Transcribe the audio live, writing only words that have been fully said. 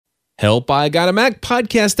Help, I Got a Mac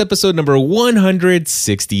podcast episode number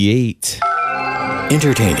 168.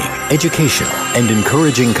 Entertaining, educational, and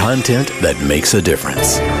encouraging content that makes a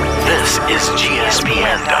difference. This is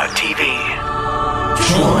GSPN.TV.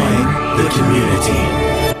 Join the community.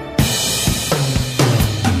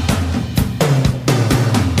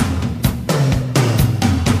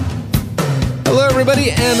 Hello, everybody,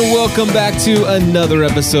 and welcome back to another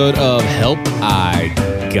episode of Help, I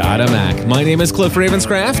Got a Mac. My name is Cliff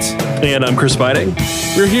Ravenscraft. And I'm Chris Biding.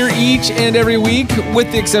 We're here each and every week,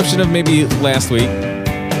 with the exception of maybe last week.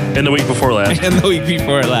 And the week before last. And the week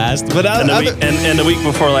before last. But and the week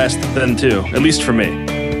before last then too, at least for me.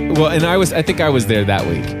 Well, and I think I was there that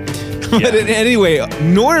week. But Yeah. anyway,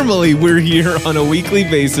 normally we're here on a weekly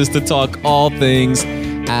basis to talk all things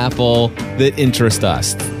Apple that interest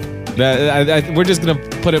us. We're just going to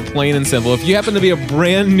put it plain and simple. If you happen to be a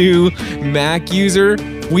brand new Mac user,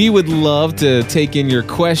 we would love to take in your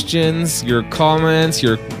questions, your comments,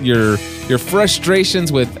 your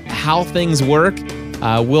frustrations with how things work.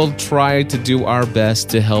 We'll try to do our best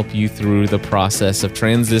to help you through the process of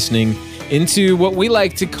transitioning into what we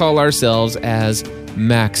like to call ourselves as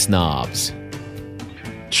Mac snobs.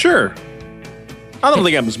 Sure. I don't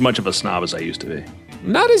think I'm as much of a snob as I used to be.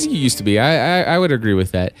 Not as you used to be. I would agree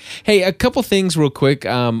with that. Hey, a couple things real quick.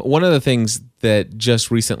 One of the things that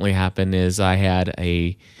just recently happened is I had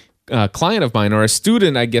a client of mine, or a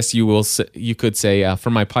student, I guess you could say, for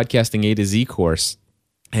my podcasting A to Z course.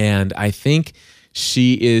 And I think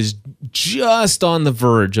she is just on the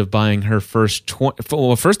verge of buying her first,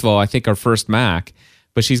 well, first of all, I think our first Mac,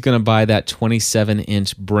 but she's going to buy that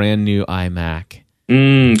 27-inch brand new iMac.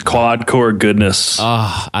 Quad core goodness.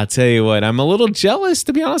 I'll tell you what, I'm a little jealous,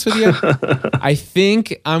 to be honest with you. I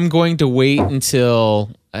think I'm going to wait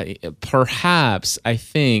until, I'll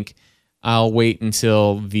wait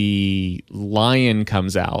until the Lion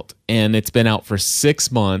comes out, and it's been out for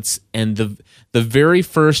 6 months, and the very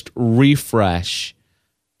first refresh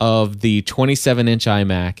of the 27-inch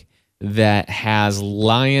iMac that has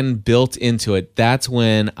Lion built into it, that's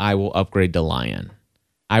when I will upgrade to Lion.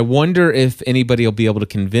 I wonder if anybody will be able to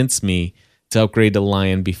convince me to upgrade to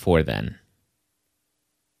Lion before then.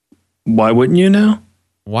 Why wouldn't you now?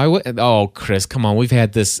 Why would? Oh, Chris, come on. We've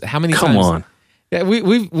had this how many times? Come on. Yeah,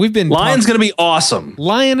 we've been. Lion's going to be awesome.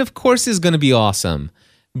 Lion, of course, is going to be awesome.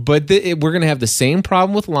 But we're going to have the same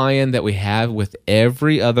problem with Lion that we have with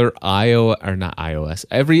every other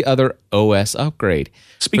every other OS upgrade.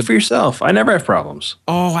 Speak for yourself. I never have problems.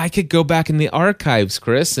 Oh, I could go back in the archives,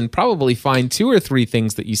 Chris, and probably find 2 or 3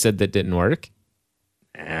 things that you said that didn't work.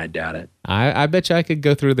 I doubt it. I bet you I could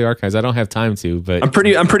go through the archives. I don't have time to, but I'm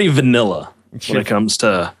pretty vanilla when it comes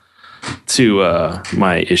to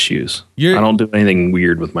my issues. I don't do anything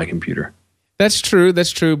weird with my computer. That's true.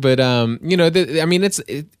 But it's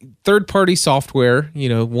third-party software.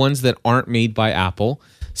 Ones that aren't made by Apple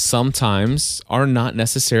sometimes are not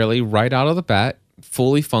necessarily right out of the bat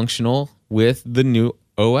fully functional with the new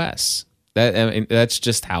OS. That's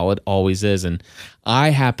just how it always is. And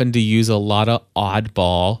I happen to use a lot of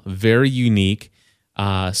oddball, very unique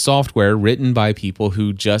software written by people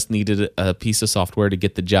who just needed a piece of software to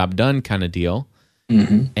get the job done, kind of deal.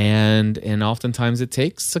 Mm-hmm. And oftentimes it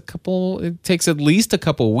takes at least a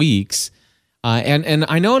couple weeks. And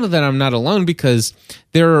I know that I'm not alone, because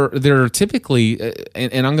there are typically,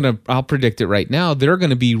 and I'll predict it right now, there are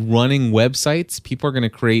going to be running websites. People are going to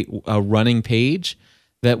create a running page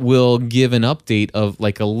that will give an update of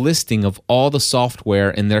like a listing of all the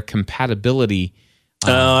software and their compatibility.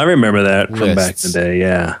 I remember that from back in the day.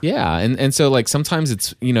 Yeah. Yeah. And so like sometimes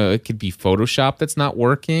it's, it could be Photoshop that's not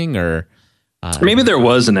working, or maybe there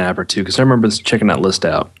was an app or two, because I remember checking that list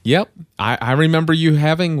out. Yep. I remember you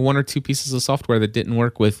having 1 or 2 pieces of software that didn't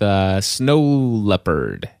work with Snow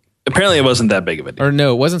Leopard. Apparently it wasn't that big of a deal. Or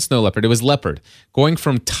no, it wasn't Snow Leopard. It was Leopard. Going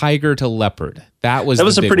from Tiger to Leopard. That was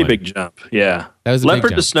a pretty big jump. Yeah. That was a Leopard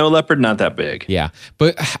big jump. to Snow Leopard, not that big. Yeah.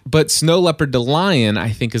 But Snow Leopard to Lion, I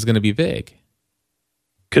think, is going to be big.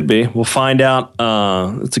 Could be. We'll find out.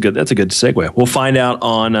 That's a good segue. We'll find out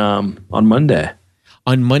on Monday.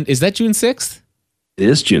 On Monday, is that June 6th? It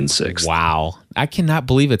is June 6th. Wow. I cannot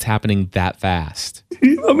believe it's happening that fast.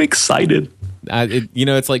 I'm excited.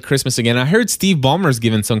 It's like Christmas again. I heard Steve Ballmer's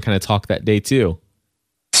giving some kind of talk that day too.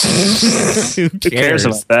 Who cares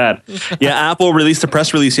about that? Yeah, Apple released a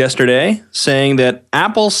press release yesterday saying that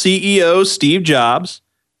Apple CEO Steve Jobs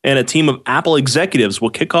and a team of Apple executives will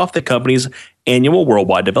kick off the company's annual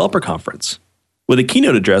Worldwide Developer Conference with a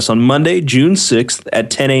keynote address on Monday, June 6th at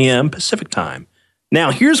 10 a.m. Pacific time.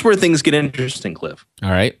 Now, here's where things get interesting, Cliff.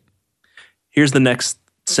 All right. Here's the next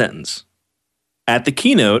sentence. At the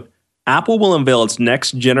keynote, Apple will unveil its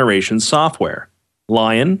next generation software.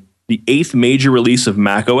 Lion, the 8th major release of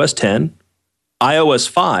Mac OS X, iOS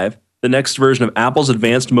 5, the next version of Apple's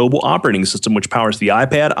advanced mobile operating system, which powers the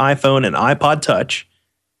iPad, iPhone, and iPod Touch.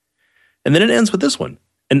 And then it ends with this one,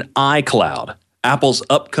 an iCloud, Apple's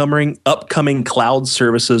upcoming cloud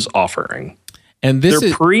services offering. And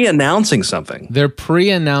they're pre-announcing something. They're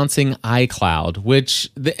pre-announcing iCloud, which,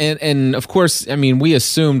 and of course, I mean, we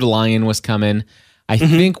assumed Lion was coming. I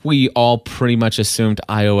think we all pretty much assumed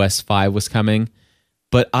iOS 5 was coming.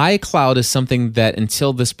 But iCloud is something that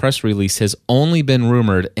until this press release has only been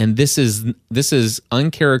rumored, and this is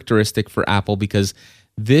uncharacteristic for Apple because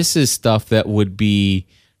this is stuff that would be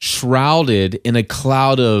shrouded in a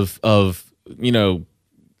cloud of I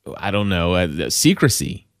don't know,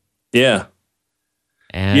 secrecy. Yeah.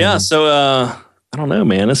 So I don't know,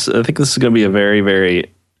 man. I think this is going to be a very,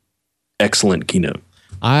 very excellent keynote.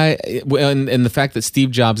 And the fact that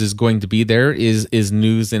Steve Jobs is going to be there is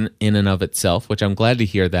news in and of itself, which I'm glad to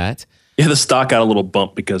hear that. Yeah, the stock got a little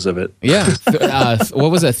bump because of it. Yeah.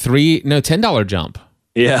 What was it? $10 jump.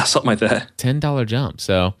 Yeah, something like that. $10 jump.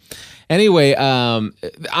 So anyway, I'm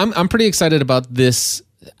pretty excited about this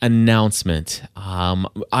announcement.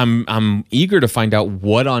 I'm eager to find out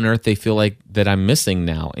what on earth they feel like that I'm missing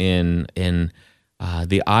now in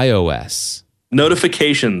the iOS.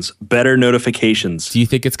 Notifications, better notifications. Do you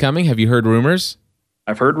think it's coming? Have you heard rumors?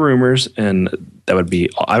 I've heard rumors, and that would be.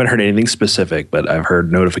 I haven't heard anything specific, but I've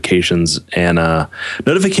heard notifications and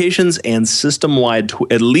system-wide,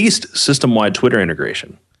 at least system-wide Twitter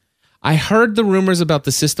integration. I heard the rumors about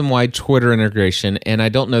the system-wide Twitter integration, and I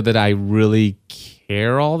don't know that I really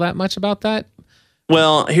care all that much about that.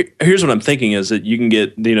 Well, here's what I'm thinking is that you can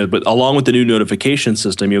get, but along with the new notification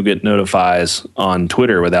system, you'll get notifies on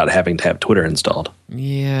Twitter without having to have Twitter installed.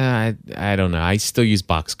 Yeah, I don't know. I still use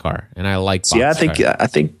Boxcar, and I like Boxcar. Yeah, I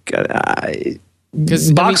think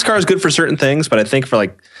Boxcar is good for certain things, but I think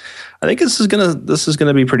this is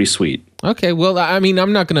gonna be pretty sweet. Okay, well, I mean,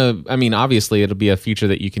 obviously it'll be a feature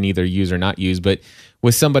that you can either use or not use, but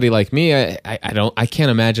with somebody like me, I can't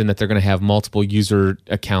imagine that they're going to have multiple user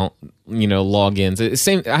account,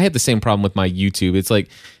 logins. I had the same problem with my YouTube. It's like,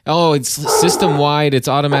 oh, it's system wide, it's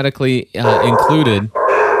automatically included.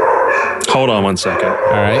 Hold on one second. All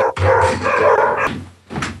right.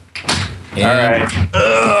 All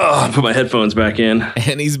right. Put my headphones back in.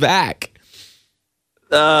 And he's back.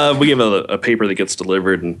 We have a paper that gets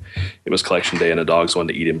delivered, and it was collection day, and the dogs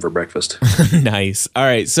wanted to eat him for breakfast. Nice. All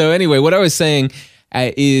right. So anyway, what I was saying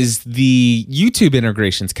is the YouTube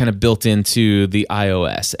integrations kind of built into the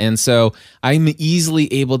iOS. And so I'm easily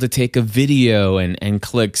able to take a video and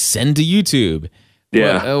click send to YouTube.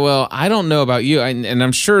 Yeah. Well, I don't know about you, and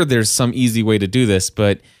I'm sure there's some easy way to do this,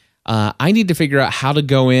 but I need to figure out how to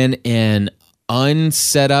go in and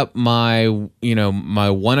unset up my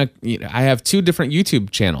one. I have two different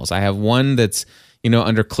YouTube channels. I have one that's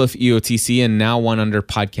under Cliff EOTC and now one under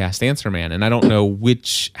Podcast Answer Man, and I don't know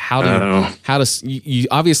you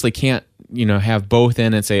obviously can't have both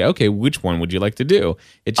in and say, okay, which one would you like to do?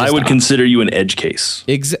 I would consider you an edge case.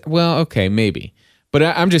 Well, okay, maybe, but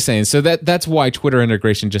I'm just saying. So that's why Twitter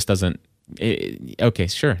integration just doesn't. Okay,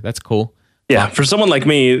 sure, that's cool. Yeah, for someone like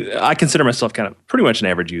me, I consider myself kind of pretty much an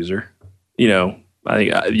average user. I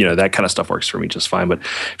think that kind of stuff works for me just fine. But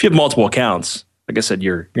if you have multiple accounts, like I said,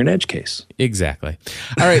 you're an edge case. Exactly.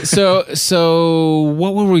 All right. So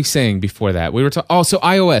what were we saying before that? We were talking. So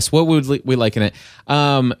iOS. What would we like in it?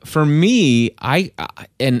 For me, I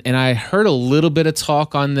heard a little bit of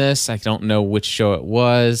talk on this. I don't know which show it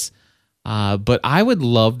was, but I would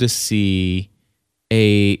love to see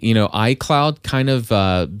a iCloud kind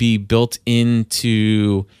of be built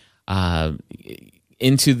into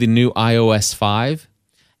the new iOS 5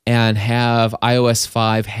 and have iOS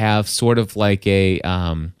 5 have sort of like a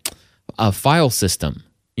file system,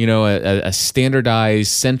 a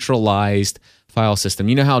standardized, centralized file system.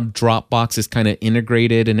 You know how Dropbox is kind of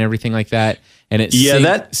integrated and everything like that, and it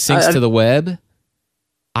syncs to the web?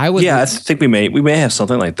 I think we may have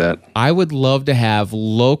something like that. I would love to have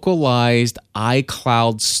localized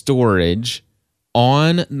iCloud storage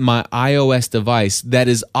on my iOS device that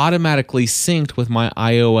is automatically synced with my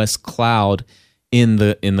iOS cloud in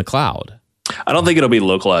the cloud. I don't think it'll be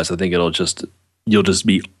localized. I think you'll just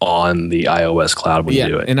be on the iOS cloud when you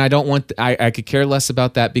do it. And I don't want I could care less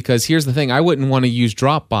about that, because here's the thing: I wouldn't want to use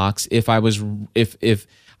Dropbox if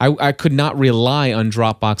I could not rely on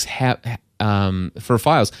Dropbox for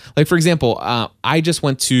files. Like, for example, I just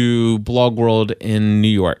went to Blog World in New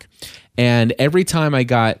York. And every time I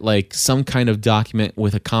got like some kind of document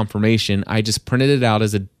with a confirmation, I just printed it out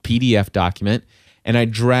as a PDF document and I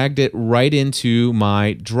dragged it right into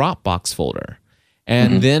my Dropbox folder.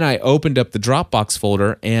 And then I opened up the Dropbox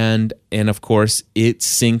folder, and of course it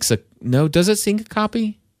syncs does it sync a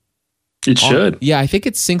copy? It should. Yeah, I think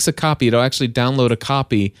it syncs a copy. It'll actually download a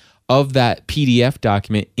copy of that PDF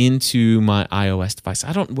document into my iOS device.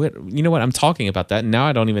 You know what? I'm talking about that, and now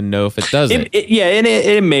I don't even know if it does it.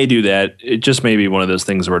 It may do that. It just may be one of those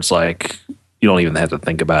things where it's like, you don't even have to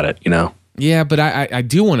think about it, you know? Yeah, but I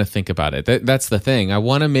do want to think about it. That's the thing. I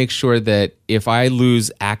want to make sure that if I lose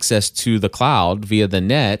access to the cloud via the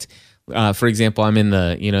net, for example, I'm in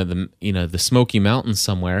the Smoky Mountains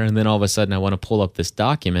somewhere, and then all of a sudden I want to pull up this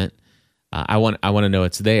document. I want to know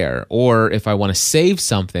it's there. Or if I want to save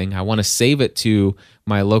something, I want to save it to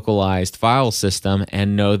my localized file system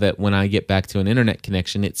and know that when I get back to an internet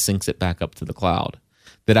connection, it syncs it back up to the cloud.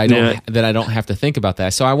 That I don't have to think about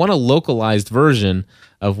that. So I want a localized version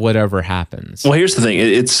of whatever happens. Well, here's the thing.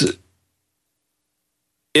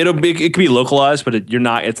 It can be localized, but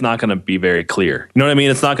it's not going to be very clear. You know what I mean?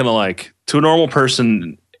 It's not going to, like, to a normal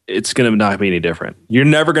person, it's going to not be any different. You're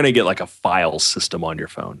never going to get like a file system on your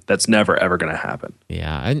phone. That's never ever going to happen.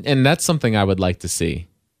 Yeah, and that's something I would like to see.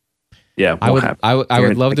 Yeah, I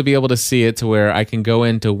would love to be able to see it to where I can go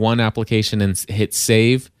into one application and hit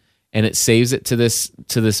save, and it saves it to this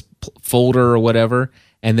folder or whatever,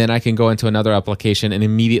 and then I can go into another application and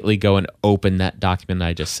immediately go and open that document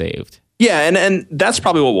I just saved. Yeah, and that's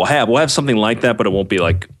probably what we'll have. We'll have something like that, but it won't be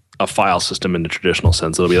like a file system in the traditional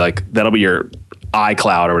sense. It'll be like, that'll be your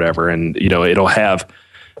iCloud or whatever, and it'll have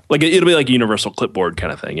like, it'll be like a universal clipboard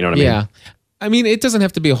kind of thing. You know what I mean? Yeah. I mean, it doesn't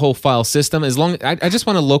have to be a whole file system. As long I just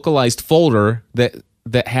want a localized folder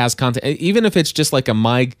that has content, even if it's just like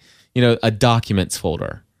a documents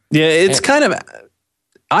folder. Yeah, it's kind of,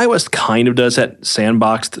 iOS kind of does that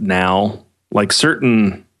sandboxed now. Like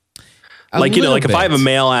certain, like if I have a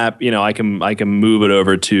mail app, I can move it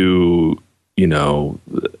over to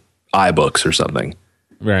iBooks or something.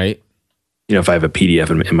 Right. If I have a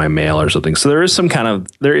PDF in my mail or something. So there is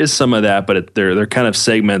some of that, but they're kind of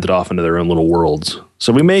segmented off into their own little worlds.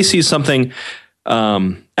 So we may see something.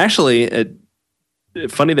 Actually,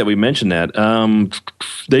 funny that we mentioned that.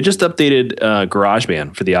 They just updated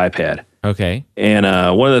GarageBand for the iPad. Okay. And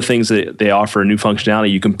one of the things that they offer, new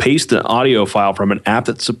functionality, you can paste an audio file from an app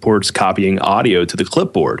that supports copying audio to the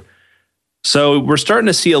clipboard. So we're starting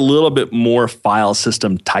to see a little bit more file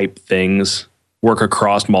system type things work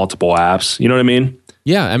across multiple apps. You know what I mean?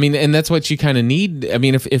 Yeah, I mean, and that's what you kind of need. I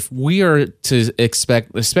mean, if we are to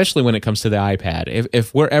expect, especially when it comes to the iPad,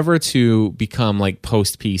 if we're ever to become like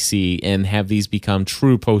post-PC and have these become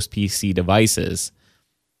true post-PC devices,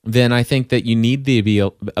 then I think that you need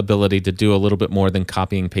the ability to do a little bit more than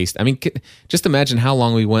copy and paste. I mean, just imagine how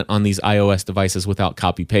long we went on these iOS devices without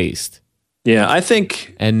copy-paste. Yeah, I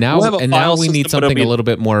think... And now we need something a little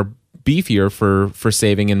bit more beefier for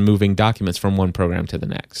saving and moving documents from one program to the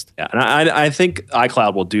next. Yeah, and I think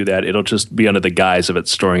iCloud will do that. It'll just be under the guise of it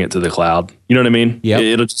storing it to the cloud. You know what I mean? Yeah.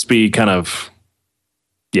 It'll just be kind of,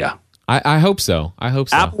 yeah. I hope so.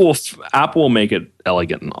 Apple will make it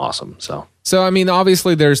elegant and awesome. So I mean,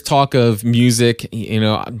 obviously, there's talk of music.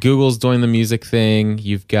 Google's doing the music thing.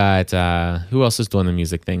 You've got who else is doing the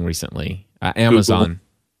music thing recently? Amazon.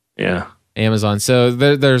 Google. Yeah. Amazon. So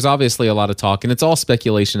there's obviously a lot of talk, and it's all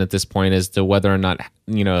speculation at this point as to whether or not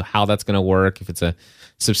how that's going to work. If it's a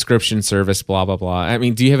subscription service, blah blah blah. I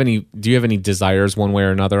mean, do you have any desires one way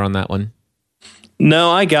or another on that one?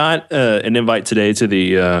 No, I got an invite today to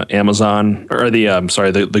the Amazon or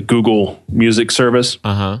the Google Music service.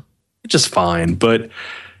 Just fine, but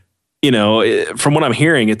from what I'm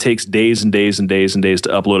hearing, it takes days and days and days and days to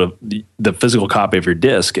upload the physical copy of your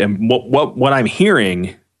disc. And what I'm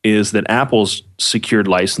hearing is that Apple's secured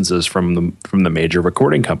licenses from the major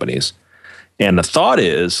recording companies. And the thought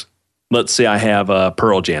is, let's say I have a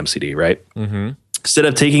Pearl Jam CD, right? Mm-hmm. Instead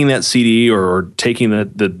of taking that CD or taking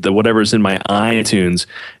the whatever's in my iTunes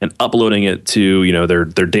and uploading it to their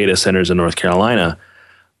data centers in North Carolina,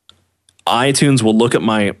 iTunes will look at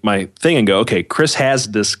my thing and go, okay, Chris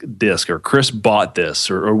has this disc, or Chris bought this,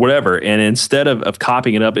 or whatever. And instead of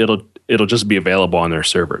copying it up, it'll just be available on their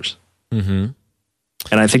servers. Mm-hmm.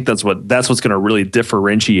 And I think that's what's going to really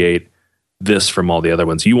differentiate this from all the other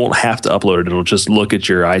ones. You won't have to upload it. It'll just look at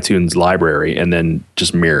your iTunes library and then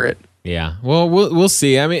just mirror it. Yeah. Well, we'll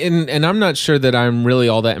see. I mean, and I'm not sure that I'm really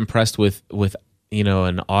all that impressed with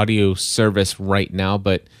an audio service right now,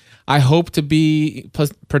 but I hope to be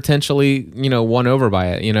potentially won over by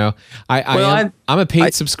it. I'm a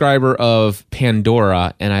paid subscriber of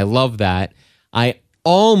Pandora, and I love that. I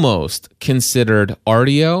almost considered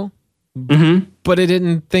Rdio. Mm-hmm. but I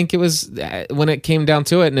didn't think it was when it came down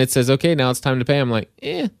to it and it says, okay, now it's time to pay. I'm like,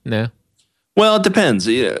 no. Well, it depends.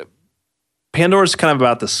 Yeah. Pandora's kind of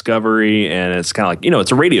about discovery, and it's kind of like,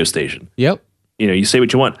 it's a radio station. Yep. You say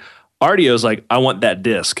what you want. Rdio's like, I want that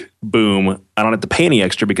disc. Boom. I don't have to pay any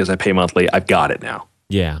extra because I pay monthly. I've got it now.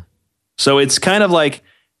 Yeah. So it's kind of like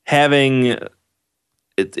having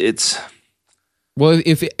it's. Well,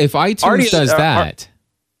 if iTunes does that.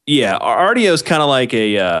 Yeah, RDO is kind of like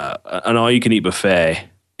an all-you-can-eat buffet,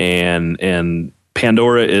 and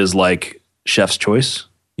Pandora is like chef's choice.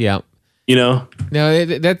 Yeah, No,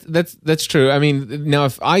 that's true. I mean, now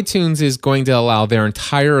if iTunes is going to allow their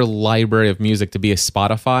entire library of music to be a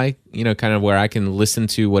Spotify, kind of where I can listen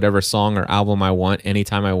to whatever song or album I want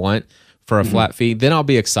anytime I want for a flat fee, then I'll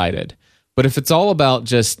be excited. But if it's all about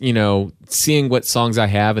just, seeing what songs I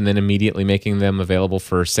have and then immediately making them available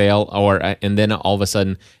for sale, and then all of a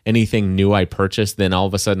sudden anything new I purchase, then all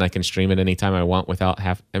of a sudden I can stream it anytime I want without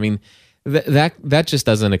that just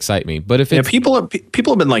doesn't excite me. But if people have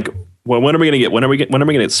been like, well, when are we going to get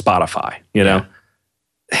Spotify?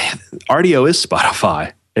 RDO is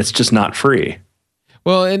Spotify. It's just not free.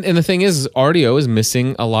 Well, and the thing is, RDO is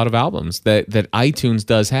missing a lot of albums that iTunes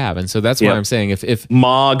does have. And so that's why I'm saying if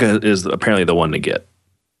Mog is apparently the one to get.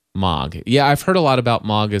 Mog. Yeah, I've heard a lot about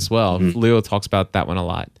Mog as well. Leo talks about that one a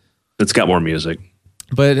lot. It's got more music.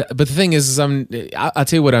 But the thing is I'll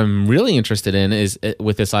tell you what I'm really interested in is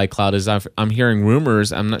with this iCloud is I'm hearing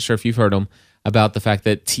rumors, I'm not sure if you've heard them, about the fact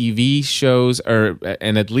that TV shows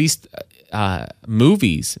and at least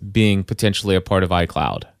movies being potentially a part of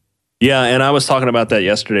iCloud. Yeah, and I was talking about that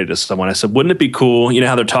yesterday to someone. I said, wouldn't it be cool,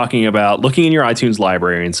 how they're talking about looking in your iTunes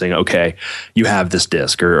library and saying, okay, you have this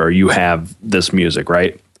disc or you have this music,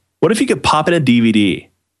 right? What if you could pop in a DVD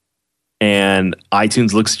and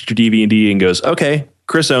iTunes looks at your DVD and goes, okay,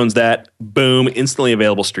 Chris owns that. Boom, instantly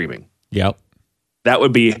available streaming. Yep. That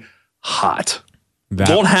would be hot.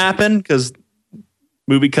 Won't happen because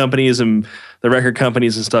movie companies and the record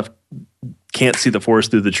companies and stuff can't see the forest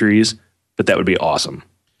through the trees, but that would be awesome.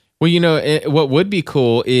 Well, what would be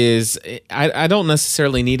cool is I don't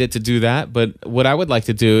necessarily need it to do that, but what I would like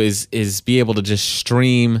to do is be able to just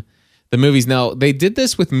stream the movies. Now, they did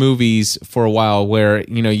this with movies for a while where,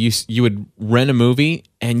 you would rent a movie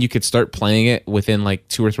and you could start playing it within like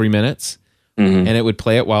 2 or 3 minutes and it would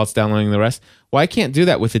play it while it's downloading the rest. Well, I can't do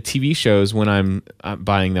that with the TV shows when I'm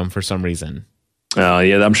buying them for some reason. Oh,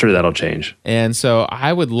 yeah, I'm sure that'll change. And so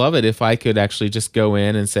I would love it if I could actually just go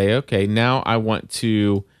in and say, okay, now I want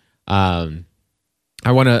to... I've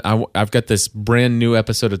got this brand new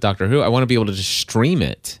episode of Doctor Who. I want to be able to just stream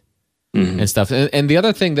it and stuff. And the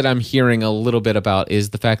other thing that I'm hearing a little bit about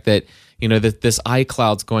is the fact that, that this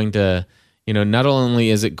iCloud's going to, not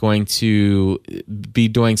only is it going to be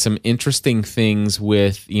doing some interesting things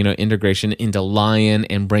with, integration into Lion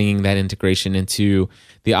and bringing that integration into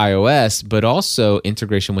the iOS, but also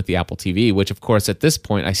integration with the Apple TV, which of course at this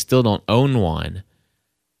point I still don't own one.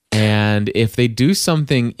 And if they do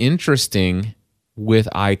something interesting with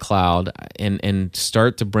iCloud and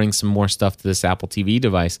start to bring some more stuff to this Apple TV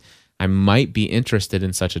device, I might be interested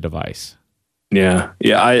in such a device. Yeah.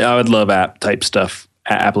 I would love app-type stuff,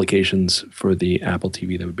 applications for the Apple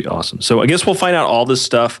TV. That would be awesome. So I guess we'll find out all this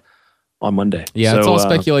stuff on Monday. Yeah, it's all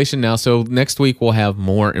speculation now. So next week we'll have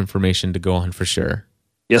more information to go on for sure.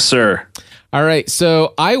 Yes, sir. All right,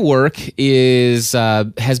 so iWork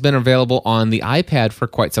has been available on the iPad for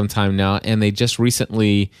quite some time now, and they just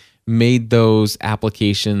recently made those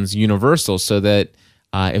applications universal so that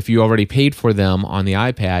if you already paid for them on the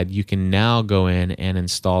iPad, you can now go in and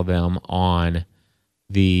install them on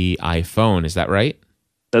the iPhone. Is that right?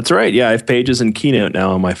 That's right. Yeah, I have Pages and Keynote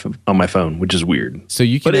now on my phone, which is weird. So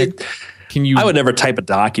you can. I would never type a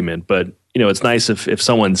document, but it's nice if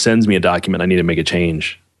someone sends me a document, I need to make a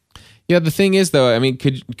change. Yeah, the thing is, though, I mean,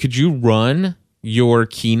 could you run your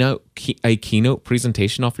keynote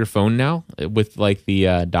presentation off your phone now with like the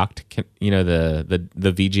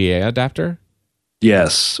the VGA adapter?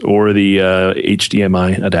 Yes, or the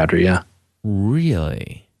HDMI adapter. Yeah.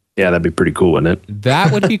 Really? Yeah, that'd be pretty cool, wouldn't it?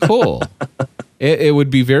 That would be cool. It would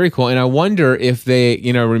be very cool, and I wonder if they,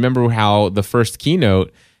 remember how the first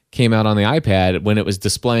keynote came out on the iPad when it was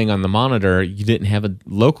displaying on the monitor, you didn't have a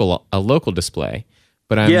local display.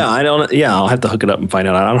 But I'll have to hook it up and find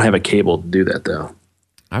out. I don't have a cable to do that though.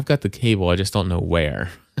 I've got the cable. I just don't know where.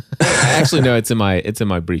 Actually, no, it's in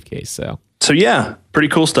my briefcase. So yeah, pretty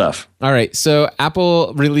cool stuff. All right. So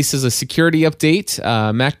Apple releases a security update.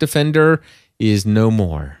 Mac Defender is no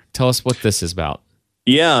more. Tell us what this is about.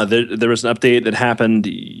 Yeah, there was an update that happened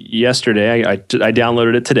yesterday. I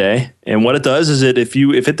downloaded it today, and what it does is if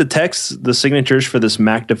it detects the signatures for this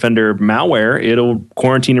Mac Defender malware, it'll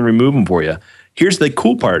quarantine and remove them for you. Here's the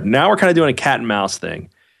cool part. Now we're kind of doing a cat and mouse thing.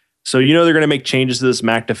 So they're going to make changes to this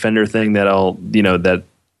Mac Defender thing that'll that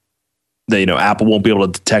Apple won't be able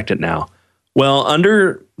to detect it now. Well,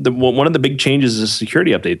 under one of the big changes the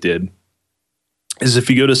security update did is if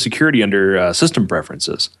you go to security under system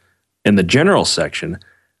preferences. In the general section,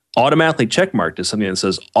 automatically checkmarked is something that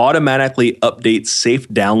says automatically update safe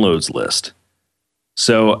downloads list.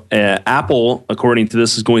 So Apple, according to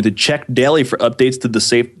this, is going to check daily for updates to the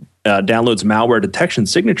safe downloads malware detection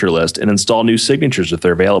signature list and install new signatures if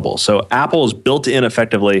they're available. So Apple has built in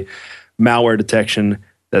effectively malware detection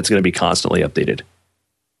that's going to be constantly updated.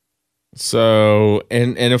 So,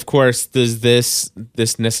 and of course, does this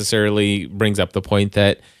necessarily brings up the point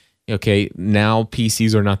that, okay, now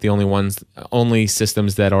PCs are not the only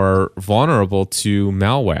systems that are vulnerable to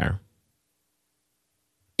malware.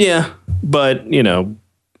 Yeah, but I'm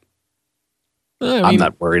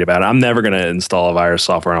not worried about it. I'm never going to install a virus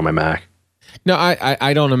software on my Mac. No,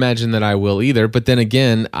 I don't imagine that I will either. But then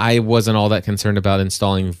again, I wasn't all that concerned about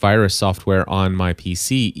installing virus software on my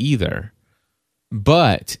PC either.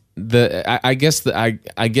 But I guess the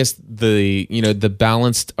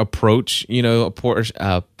balanced approach,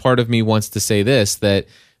 part of me wants to say this, that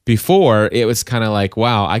before it was kind of like,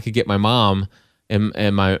 wow, I could get my mom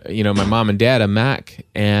and my mom and dad a Mac,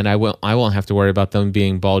 and I won't have to worry about them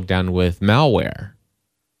being bogged down with malware.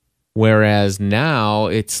 Whereas now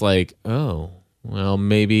it's like, oh, well,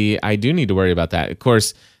 maybe I do need to worry about that. Of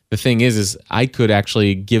course, the thing is I could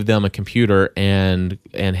actually give them a computer and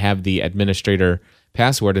have the administrator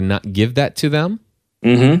password and not give that to them,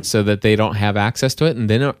 so that they don't have access to it, and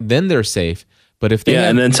then they're safe. But if they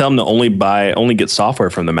and then tell them to only get software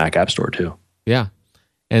from the Mac App Store too. Yeah,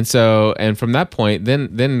 and from that point,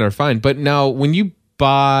 then they're fine. But now, when you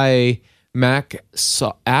buy Mac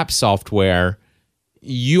app software,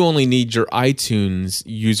 you only need your iTunes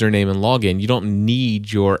username and login. You don't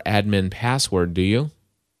need your admin password, do you?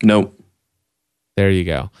 Nope. There you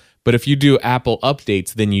go. But if you do Apple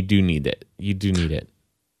updates, then you do need it. You do need it.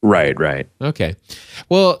 Right. Okay.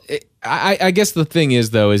 Well, I guess the thing is,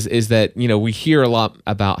 though, is that, we hear a lot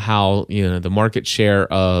about how, the market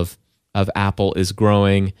share of Apple is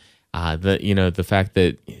growing, the fact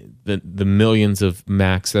that the millions of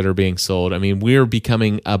Macs that are being sold. I mean, we're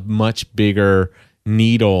becoming a much bigger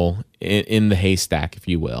needle in the haystack, if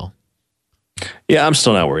you will. Yeah, I'm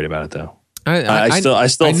still not worried about it, though. I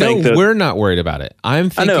still think that we're not worried about it. I'm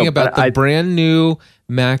thinking about the brand new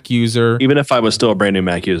Mac user. Even if I was still a brand new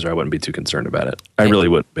Mac user, I wouldn't be too concerned about it. I really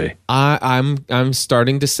wouldn't be. I'm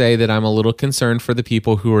starting to say that I'm a little concerned for the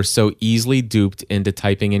people who are so easily duped into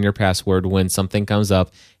typing in your password when something comes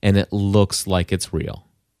up and it looks like it's real.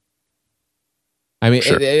 I mean,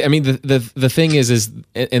 sure. The thing is,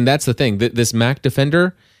 and that's the thing. This Mac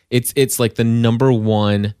Defender, it's like the number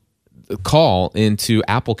one call into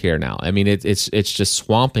AppleCare now. I mean, it's just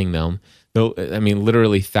swamping them. Though, I mean,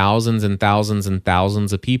 literally thousands and thousands and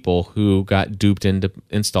thousands of people who got duped into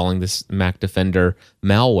installing this Mac Defender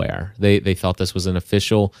malware. They thought this was an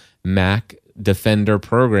official Mac Defender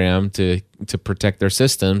program to protect their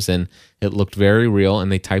systems, and it looked very real.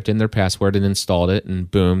 And they typed in their password and installed it, and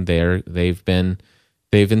boom, they've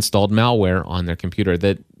installed malware on their computer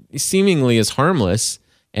that seemingly is harmless,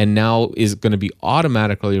 and now is going to be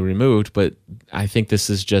automatically removed. But I think this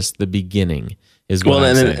is just the beginning.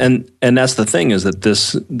 And that's the thing, is that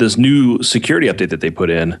this new security update that they put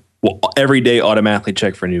in will every day automatically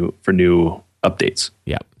check for new updates.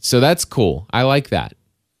 Yeah, so that's cool. I like that.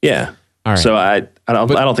 Yeah. All right. So I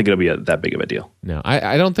don't think it'll be that big of a deal. No,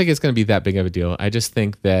 I don't think it's going to be that big of a deal. I just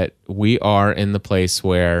think that we are in the place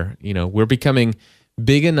where we're becoming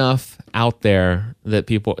big enough out there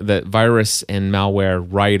that virus and malware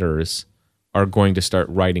writers are going to start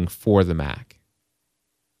writing for the Mac.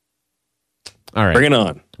 All right. Bring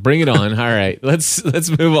it on. All right. Let's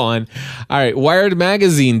move on. All right. Wired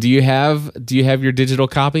Magazine. Do you have your digital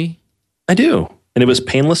copy? I do. And it was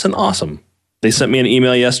painless and awesome. They sent me an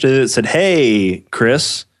email yesterday that said, "Hey,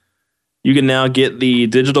 Chris, you can now get the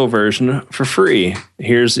digital version for free.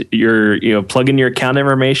 Here's your plug in your account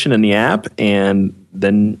information in the app, and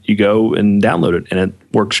then you go and download it, and it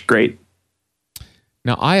works great."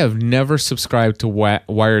 Now, I have never subscribed to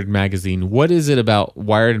Wired Magazine. What is it about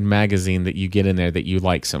Wired Magazine that you get in there that you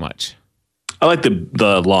like so much? I like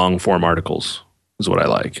the long form articles is what I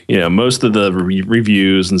like. Most of the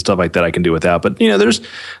reviews and stuff like that I can do without. But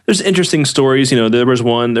there's interesting stories. There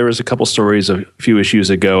was a couple stories a few issues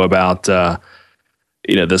ago about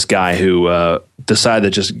this guy who decided to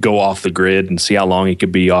just go off the grid and see how long he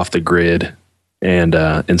could be off the grid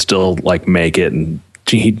and still like make it. And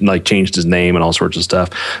he like changed his name and all sorts of stuff.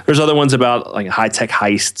 There's other ones about like high tech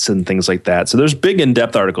heists and things like that. So there's big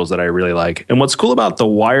in-depth articles that I really like. And what's cool about the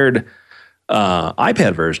Wired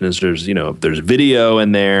iPad version is there's video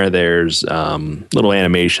in there. There's little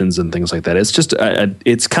animations and things like that. It's just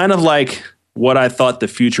it's kind of like what I thought the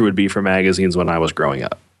future would be for magazines when I was growing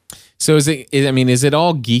up. So is it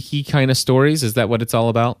all geeky kind of stories? Is that what it's all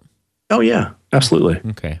about? Oh yeah, absolutely.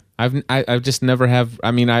 Okay. I've just never have.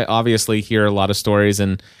 I mean, I obviously hear a lot of stories,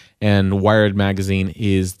 and Wired magazine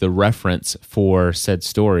is the reference for said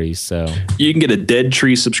stories. So you can get a Dead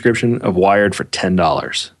Tree subscription of Wired for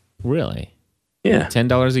 $10. Really? Yeah,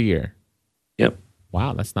 $10 a year. Yep.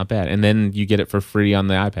 Wow, that's not bad. And then you get it for free on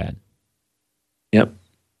the iPad. Yep.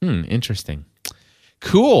 Interesting.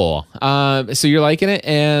 Cool. So you're liking it,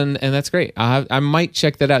 and that's great. I might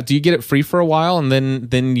check that out. Do you get it free for a while, and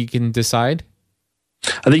then you can decide?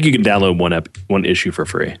 I think you can download one issue for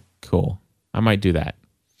free. Cool. I might do that.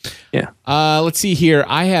 Yeah. Let's see here.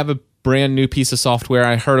 I have a brand new piece of software.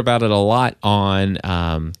 I heard about it a lot on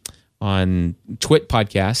Twit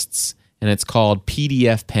podcasts, and it's called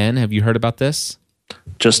PDF Pen. Have you heard about this?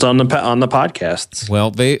 Just on the podcasts. Well,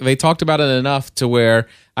 they talked about it enough to where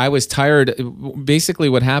I was tired. Basically,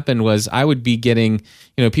 what happened was I would be getting,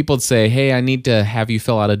 people would say, "Hey, I need to have you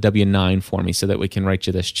fill out a W-9 for me so that we can write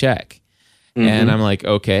you this check." Mm-hmm. And I'm like,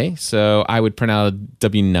 okay. So I would print out a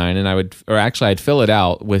W-9, and I'd fill it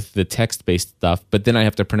out with the text-based stuff, but then I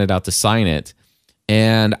have to print it out to sign it.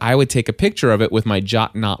 And I would take a picture of it with my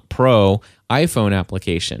Jot Not Pro iPhone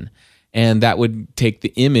application. And that would take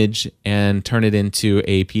the image and turn it into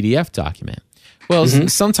a PDF document. Well,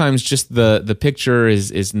 sometimes just the picture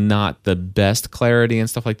is not the best clarity and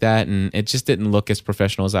stuff like that, and it just didn't look as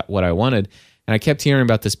professional as what I wanted. And I kept hearing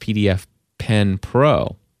about this PDF Pen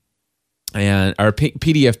Pro, or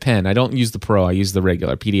PDF Pen. I don't use the Pro; I use the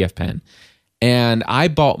regular PDF Pen. And I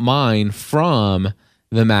bought mine from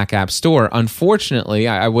the Mac App Store. Unfortunately,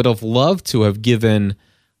 I would have loved to have given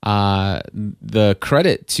the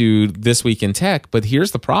credit to This Week in Tech, but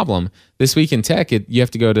here's the problem. This Week in Tech, you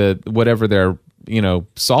have to go to whatever their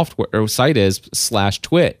software or site is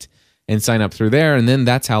 /twit and sign up through there, and then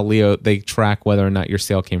that's how they track whether or not your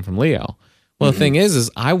sale came from Leo. Well, the thing is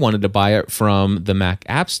I wanted to buy it from the Mac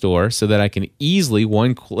App Store so that I can easily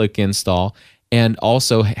one-click install and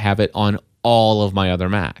also have it on all of my other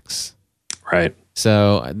Macs. Right.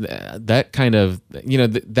 So that kind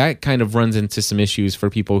of runs into some issues for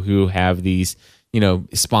people who have these,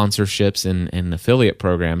 sponsorships and affiliate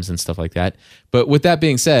programs and stuff like that. But with that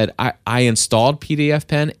being said, I installed PDF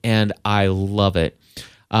Pen and I love it.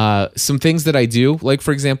 Some things that I do, like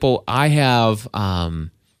for example, I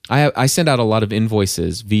send out a lot of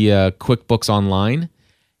invoices via QuickBooks Online.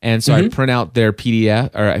 And so I print out their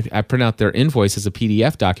PDF, or I print out their invoice as a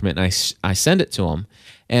PDF document, and I send it to them.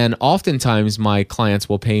 And oftentimes my clients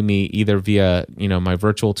will pay me either via my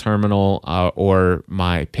virtual terminal or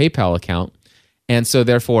my PayPal account. And so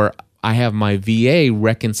therefore I have my VA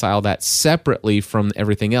reconcile that separately from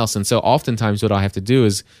everything else. And so oftentimes what I have to do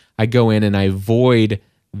is I go in and I void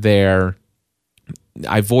the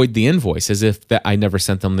invoice as if that I never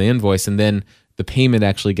sent them the invoice, and then the payment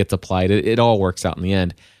actually gets applied. It all works out in the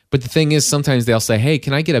end. But the thing is, sometimes they'll say, "Hey,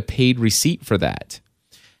 can I get a paid receipt for that?"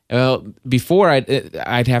 Well, before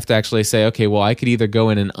I'd have to actually say, okay, well, I could either go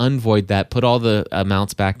in and unvoid that, put all the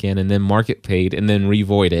amounts back in, and then mark it paid, and then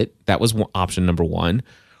revoid it. That was option number one.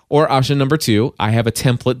 Or option number two, I have a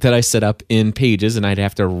template that I set up in Pages, and I'd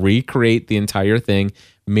have to recreate the entire thing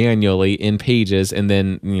manually in Pages, and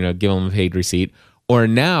then give them a paid receipt. Or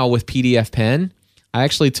now with PDF Pen, I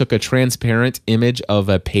actually took a transparent image of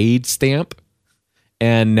a paid stamp,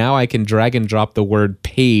 and now I can drag and drop the word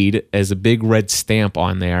paid as a big red stamp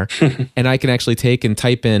on there. And I can actually take and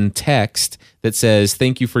type in text that says,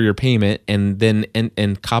 "Thank you for your payment," and then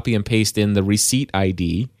and copy and paste in the receipt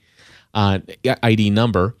ID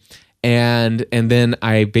number. And then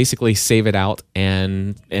I basically save it out,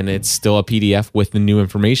 and it's still a PDF with the new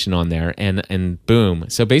information on there, and boom.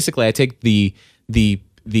 So basically I take the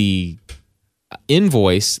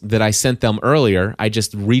invoice that I sent them earlier, I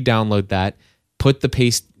just re-download that, put the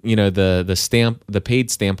paste, the stamp, the paid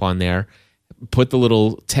stamp on there, put the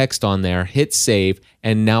little text on there, hit save,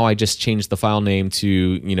 and now I just change the file name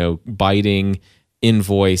to, biting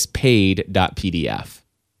invoice paid.pdf.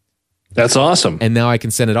 That's awesome. And now I can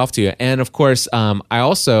send it off to you. And of course, I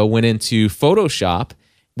also went into Photoshop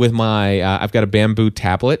with my, I've got a Bamboo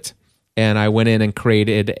tablet, and I went in and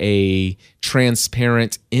created a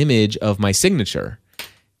transparent image of my signature.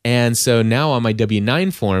 And so now on my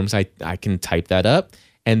W-9 forms, I can type that up,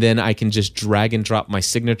 and then I can just drag and drop my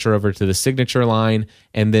signature over to the signature line,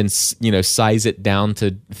 and then size it down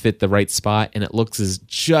to fit the right spot, and it looks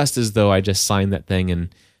just as though I just signed that thing, and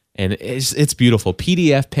it's beautiful.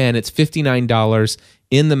 PDF pen, it's $59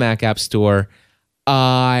 in the Mac App Store.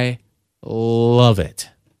 I love it.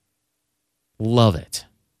 Love it.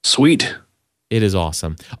 Sweet. It is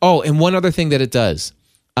awesome. Oh, and one other thing that it does.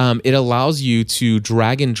 It allows you to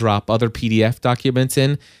drag and drop other PDF documents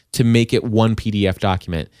in to make it one PDF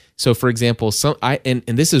document. So, for example, and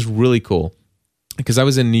this is really cool because I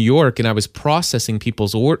was in New York and I was processing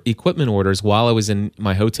people's equipment orders while I was in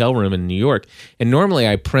my hotel room in New York. And normally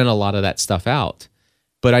I print a lot of that stuff out,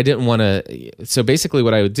 but I didn't want to. So basically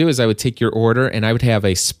what I would do is I would take your order and I would have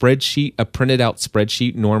a spreadsheet, a printed out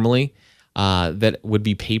spreadsheet normally that would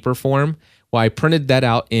be paper form. Well, I printed that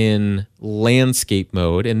out in landscape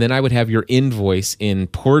mode, and then I would have your invoice in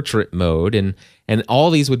portrait mode, and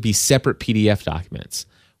all these would be separate PDF documents.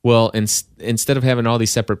 Well, instead of having all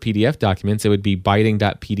these separate PDF documents, it would be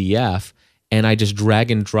biting.pdf, and I just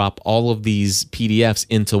drag and drop all of these PDFs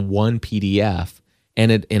into one PDF,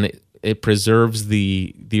 and it preserves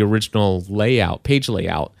the original layout, page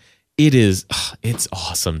layout. It's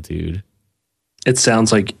awesome, dude. It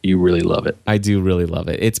sounds like you really love it. I do really love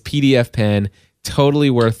it. It's PDF pen, totally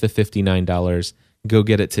worth the $59. Go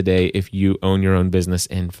get it today if you own your own business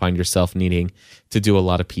and find yourself needing to do a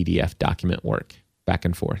lot of PDF document work back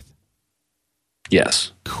and forth.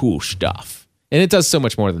 Yes. Cool stuff. And it does so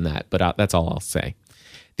much more than that, but that's all I'll say.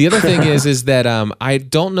 The other thing is that I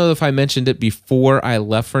don't know if I mentioned it before I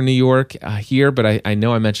left for New York here, but I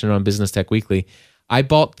know I mentioned it on Business Tech Weekly. I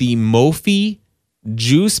bought the Mophie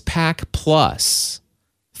Juice Pack Plus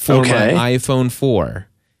for my iPhone 4.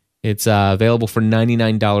 It's available for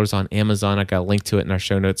 $99 on Amazon. I got a link to it in our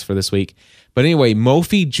show notes for this week. But anyway,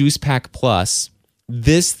 Mophie Juice Pack Plus.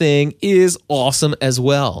 This thing is awesome as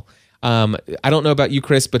well. I don't know about you,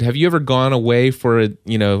 Chris, but have you ever gone away for a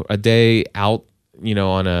day out,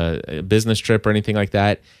 on a business trip or anything like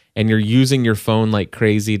that, and you're using your phone like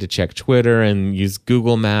crazy to check Twitter and use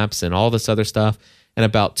Google Maps and all this other stuff? And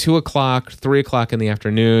about 2 o'clock, 3 o'clock in the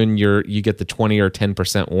afternoon, you get the 20 or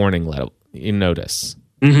 10% warning notice.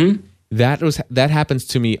 Mm-hmm. That happens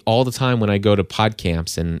to me all the time when I go to pod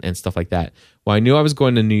camps and stuff like that. Well, I knew I was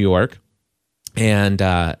going to New York, and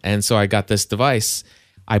so I got this device.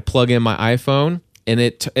 I plug in my iPhone, and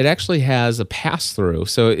it actually has a pass-through.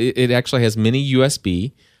 So it actually has mini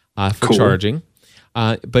USB for charging,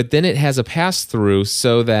 but then it has a pass-through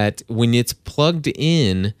so that when it's plugged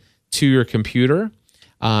in to your computer,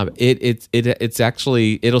 it'll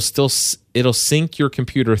sync your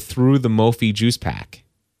computer through the Mophie Juice Pack.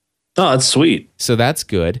 Oh, that's sweet. So that's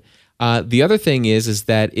good. The other thing is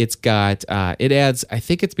that it's got it adds, I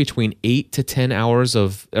think it's between 8 to 10 hours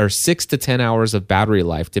or 6 to 10 hours of battery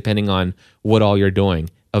life, depending on what all you're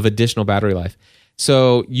doing, of additional battery life.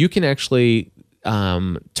 So you can actually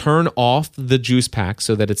turn off the Juice Pack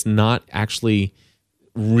so that it's not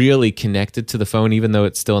really connected to the phone, even though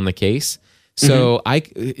it's still in the case. So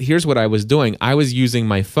here's what I was doing. I was using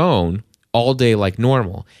my phone all day like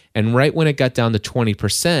normal, and right when it got down to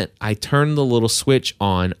 20%, I turned the little switch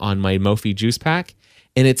on my Mophie Juice Pack,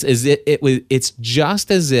 and it's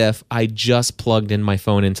just as if I just plugged in my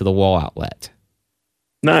phone into the wall outlet.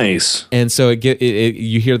 Nice. And so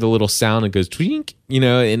you hear the little sound, it goes twink,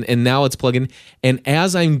 and now it's plugging. And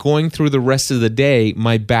as I'm going through the rest of the day,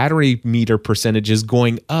 my battery meter percentage is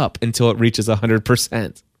going up until it reaches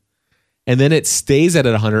 100%. And then it stays at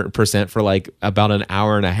 100% for like about an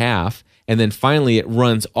hour and a half. And then finally it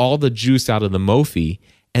runs all the juice out of the Mophie.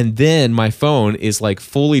 And then my phone is like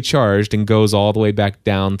fully charged and goes all the way back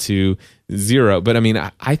down to 0. But I mean,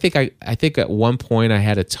 I think at one point I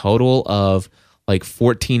had a total of like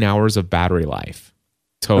 14 hours of battery life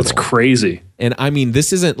total. That's crazy. And I mean,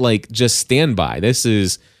 this isn't like just standby. This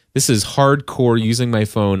is hardcore using my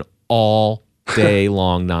phone all day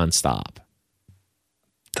long, nonstop.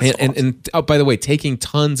 And oh, by the way, taking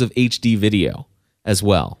tons of HD video as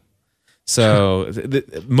well. So the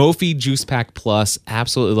Mophie Juice Pack Plus,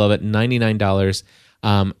 absolutely love it. $99.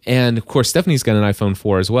 And of course, Stephanie's got an iPhone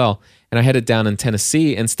 4 as well. And I had it down in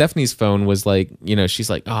Tennessee, and Stephanie's phone was like, she's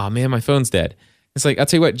like, oh man, my phone's dead. It's like, I'll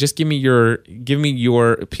tell you what, just give me your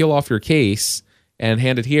peel off your case and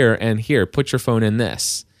hand it here, and here, put your phone in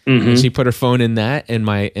this. Mm-hmm. And she put her phone in that. In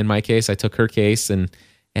my case, I took her case and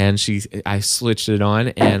I switched it on,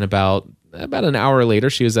 and about an hour later,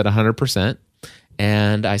 she was at 100%.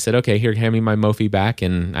 And I said, okay, here, hand me my Mophie back.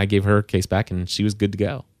 And I gave her case back, and she was good to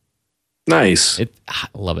go. Nice. I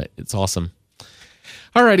love it. It's awesome.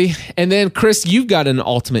 Alrighty. And then, Chris, you've got an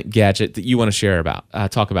ultimate gadget that you want to share about,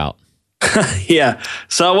 talk about. Yeah.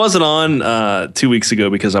 So I wasn't on 2 weeks ago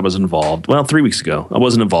because I was involved. Well, 3 weeks ago, I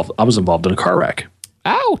wasn't involved. I was involved in a car wreck.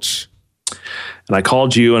 Ouch. And I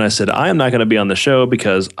called you and I said, I am not going to be on the show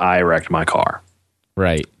because I wrecked my car.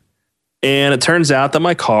 Right. And it turns out that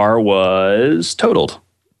my car was totaled.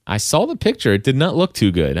 I saw the picture. It did not look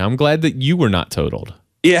too good. I'm glad that you were not totaled.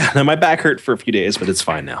 Yeah. Now my back hurt for a few days, but it's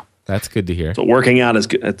fine now. That's good to hear. So working out is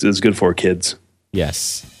good for kids.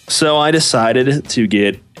 Yes. So I decided to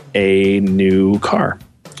get a new car.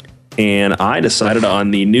 And I decided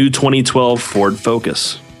on the new 2012 Ford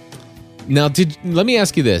Focus. Now, let me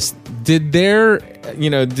ask you this. Did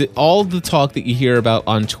all the talk that you hear about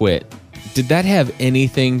on Twit, did that have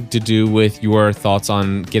anything to do with your thoughts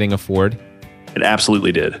on getting a Ford? It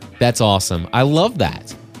absolutely did. That's awesome. I love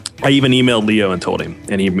that. I even emailed Leo and told him,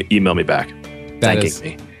 and he emailed me back thanking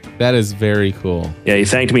me. That is very cool. Yeah, he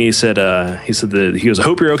thanked me. He said he goes, I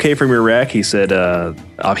hope you're okay from your wreck. He said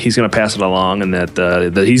he's going to pass it along, and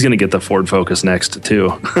that he's going to get the Ford Focus next too.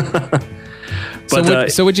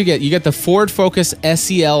 So what'd you get? You got the Ford Focus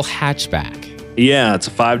SEL hatchback. Yeah, it's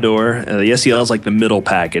a 5-door. The SEL is like the middle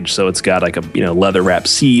package, so it's got like a leather wrapped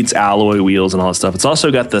seats, alloy wheels, and all that stuff. It's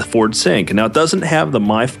also got the Ford Sync. Now it doesn't have the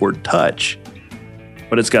My Ford Touch,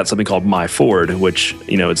 but it's got something called My Ford, which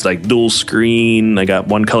it's like dual screen. I got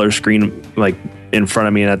one color screen like in front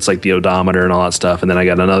of me, and that's like the odometer and all that stuff. And then I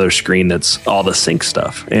got another screen that's all the sync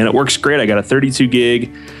stuff, and it works great. I got a 32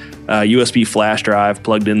 gig. USB flash drive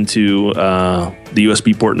plugged into the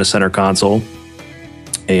USB port in the center console,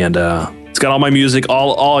 and it's got all my music,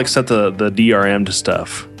 all except the DRM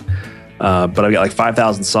stuff. But I've got like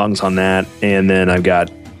 5,000 songs on that, and then I've got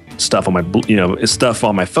stuff on my stuff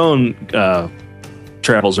on my phone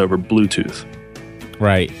travels over Bluetooth,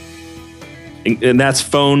 right? And that's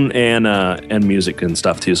phone and music and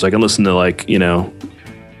stuff too. So I can listen to like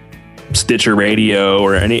Stitcher Radio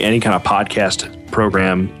or any kind of podcast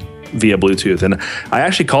program via Bluetooth. And I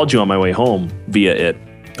actually called you on my way home via it.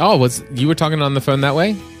 Oh, you were talking on the phone that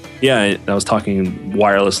way? Yeah, I was talking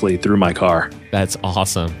wirelessly through my car. That's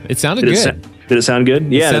awesome. It sounded good. Did it sound good?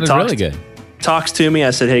 Yeah, it sounded really good. Talks to me.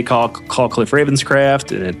 I said, hey, call Cliff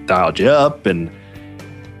Ravenscraft, and it dialed you up, and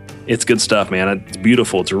it's good stuff, man. It's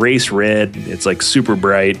beautiful. It's race red. It's like super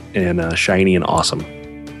bright and shiny and awesome.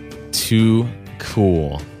 Too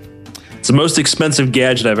cool. It's the most expensive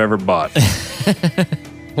gadget I've ever bought.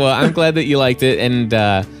 Well, I'm glad that you liked it, and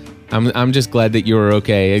I'm just glad that you were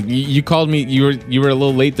okay. You called me. You were a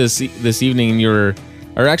little late this evening, and you were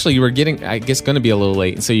getting, I guess, going to be a little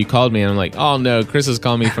late. And so you called me, and I'm like, oh no, Chris is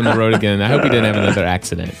calling me from the road again. I hope he didn't have another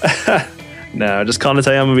accident. No, just calling to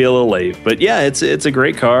tell you I'm gonna be a little late. But yeah, it's a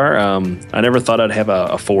great car. I never thought I'd have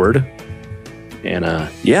a Ford, and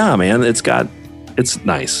yeah, man, it's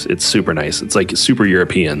nice. It's super nice. It's like super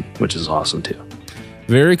European, which is awesome too.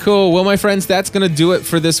 Very cool. Well, my friends, that's going to do it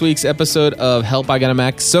for this week's episode of Help I Got a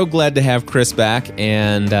Mac. So glad to have Chris back,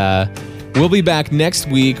 and we'll be back next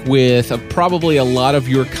week with probably a lot of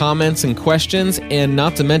your comments and questions, and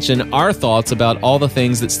not to mention our thoughts about all the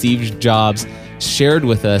things that Steve Jobs shared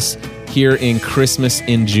with us here in Christmas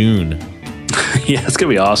in June. Yeah, it's going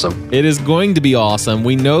to be awesome. It is going to be awesome.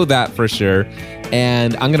 We know that for sure,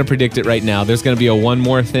 and I'm going to predict it right now. There's going to be a one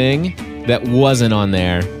more thing that wasn't on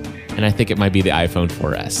there, and I think it might be the iPhone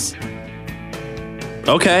 4S.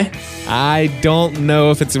 Okay. I don't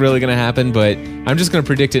know if it's really going to happen, but I'm just going to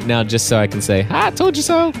predict it now just so I can say, I told you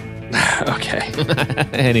so. Okay.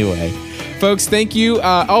 Anyway, folks, thank you.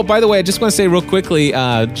 Oh, by the way, I just want to say real quickly,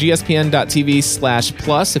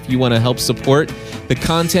 gspn.tv/plus if you want to help support the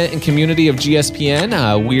content and community of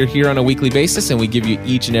GSPN. We're here on a weekly basis, and we give you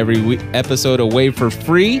each and every episode away for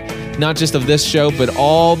free, not just of this show, but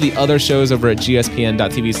all the other shows over at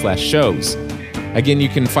gspn.tv/shows. Again, you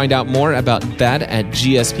can find out more about that at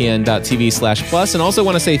gspn.tv/plus. And also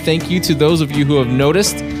want to say thank you to those of you who have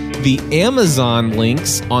noticed the Amazon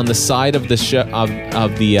links on the side of the show, of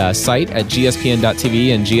the site at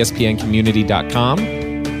gspn.tv and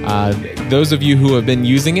gspncommunity.com. Those of you who have been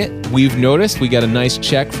using it, we've noticed we got a nice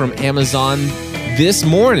check from Amazon this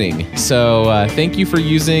morning. So thank you for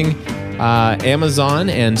using Amazon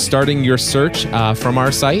and starting your search from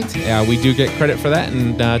our site. We do get credit for that,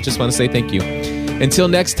 and just want to say thank you. Until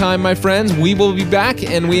next time, my friends, we will be back,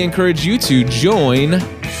 and we encourage you to join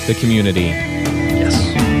the community.